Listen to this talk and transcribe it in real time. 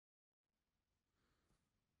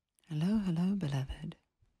Hello, hello, beloved.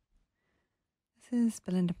 This is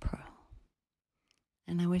Belinda Pearl,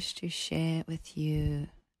 and I wish to share with you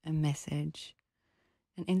a message,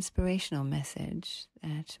 an inspirational message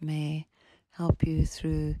that may help you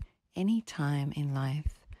through any time in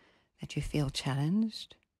life that you feel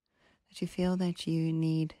challenged, that you feel that you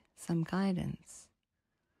need some guidance.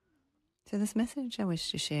 So this message I wish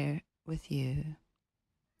to share with you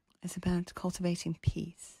is about cultivating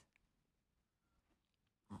peace.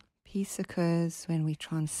 Peace occurs when we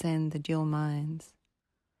transcend the dual minds,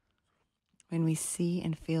 when we see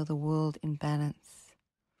and feel the world in balance.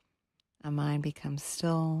 Our mind becomes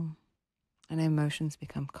still and our emotions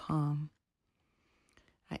become calm.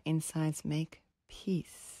 Our insides make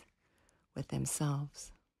peace with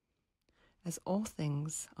themselves, as all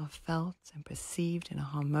things are felt and perceived in a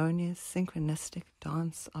harmonious, synchronistic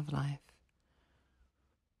dance of life.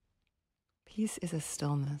 Peace is a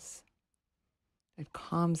stillness. It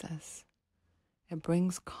calms us. It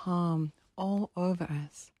brings calm all over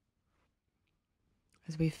us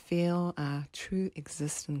as we feel our true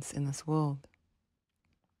existence in this world.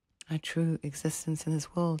 Our true existence in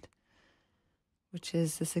this world, which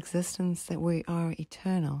is this existence that we are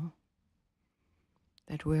eternal,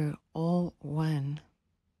 that we're all one.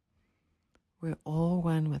 We're all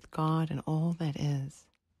one with God and all that is.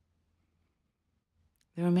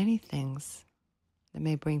 There are many things that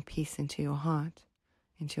may bring peace into your heart,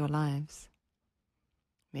 into your lives.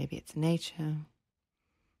 Maybe it's nature,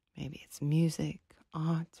 maybe it's music,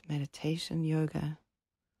 art, meditation, yoga.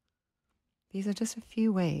 These are just a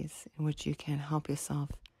few ways in which you can help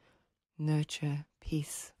yourself nurture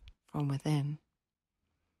peace from within.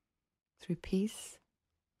 Through peace,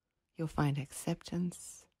 you'll find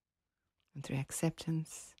acceptance, and through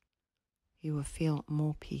acceptance, you will feel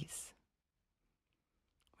more peace,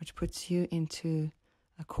 which puts you into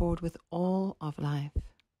accord with all of life.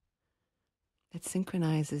 It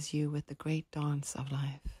synchronizes you with the great dance of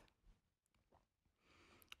life.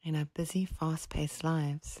 In our busy, fast-paced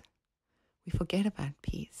lives, we forget about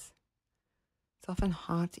peace. It's often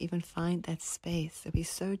hard to even find that space that we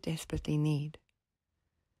so desperately need.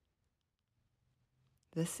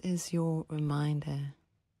 This is your reminder.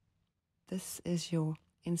 This is your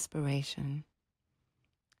inspiration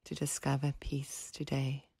to discover peace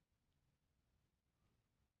today.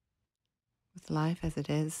 With life as it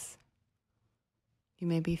is, you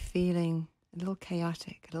may be feeling a little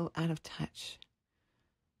chaotic, a little out of touch,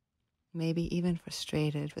 maybe even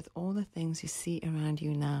frustrated with all the things you see around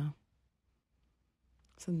you now.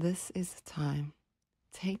 So this is the time.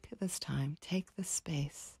 Take this time, take this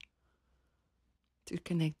space to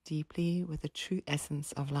connect deeply with the true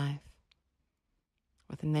essence of life,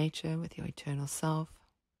 with nature, with your eternal self,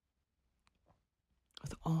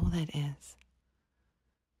 with all that is.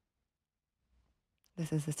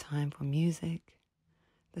 This is the time for music.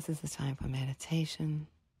 This is the time for meditation.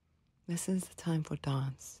 This is the time for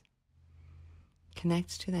dance.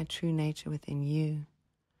 Connect to that true nature within you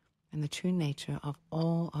and the true nature of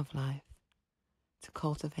all of life to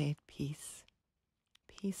cultivate peace,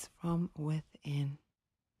 peace from within.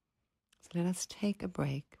 So let us take a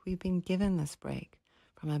break. We've been given this break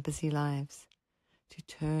from our busy lives to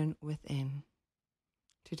turn within,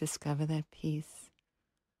 to discover that peace,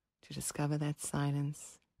 to discover that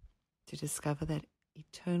silence, to discover that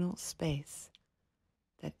eternal space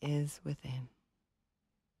that is within.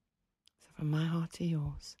 So from my heart to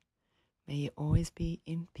yours, may you always be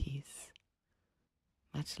in peace.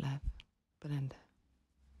 Much love, Belinda.